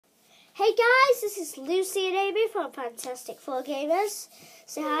Hey guys, this is Lucy and Amy from Fantastic Four Gamers.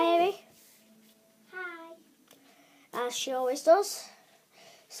 Say hi, Amy. Hi. As she always does.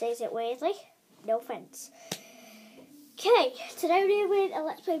 Says it weirdly. No offence. Okay, today we're doing a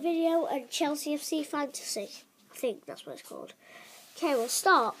Let's Play video on Chelsea FC Fantasy. I think that's what it's called. Okay, we'll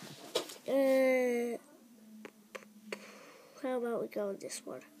start. How about we go with this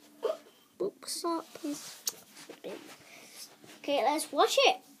one? Boop, start, please. Okay, let's watch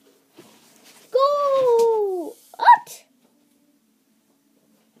it. Go! What?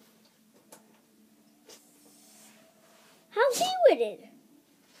 How's he winning?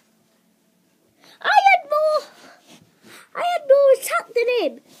 I had more attack than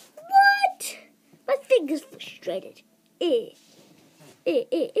him. What? My finger's frustrated.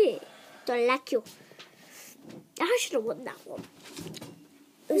 Don't like you. I should have won that one.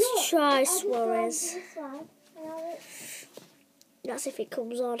 Let's try Suarez. That's if it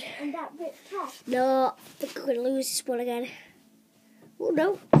comes on. And that bit tough. No, I think we're going to lose this one again. Oh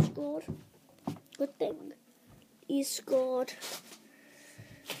no, scored. Good thing. He scored.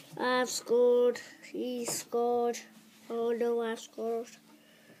 I've scored. He scored. Oh no, I've scored.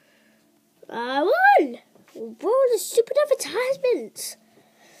 I won! Whoa, the stupid advertisements.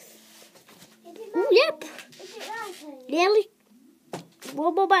 Oh, yep. Is it right, honey? Nearly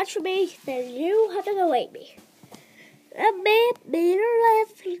one more match for me, then you have to go wait me. And me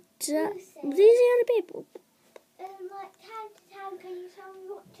left. It's easy on the people. Like time to time, can you tell me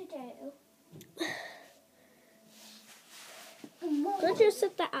what to do? Could you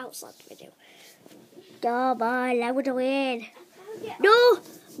set that outside video? Come on, I would win. No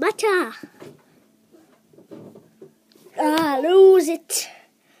matter. Lose it.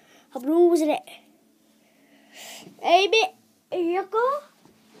 I'm losing it. Amy, here you go.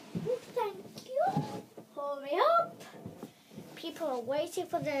 Thank you. Hurry up. People are waiting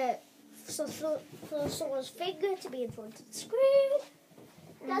for for someone's finger to be in front of the screen.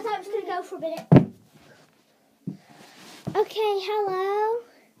 That's how it's going to go for a minute. Okay, hello.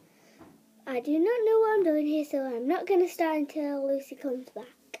 I do not know what I'm doing here, so I'm not going to start until Lucy comes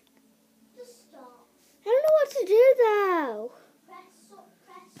back. Just stop. I don't know what to do though. Press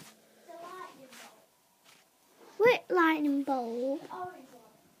the lightning bolt. What lightning bolt? The orange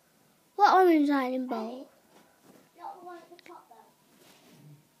one. What orange lightning bolt? Not the one at the top though.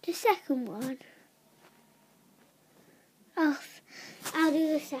 The second one. Oh, I'll do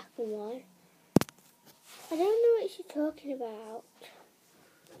the second one. I don't know what you're talking about.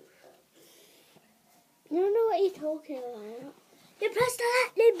 I don't know what you're talking about. You press the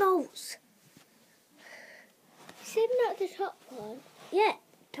lightning bolts. You said not the top one. Yeah,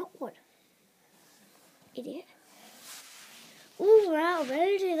 top one. Idiot. Ooh, we're out of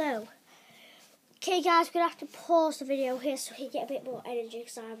energy though. Okay guys, we're going to have to pause the video here so we get a bit more energy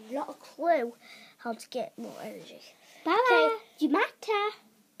because I have not a clue how to get more energy. Bye. Okay. You matter.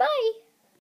 Bye.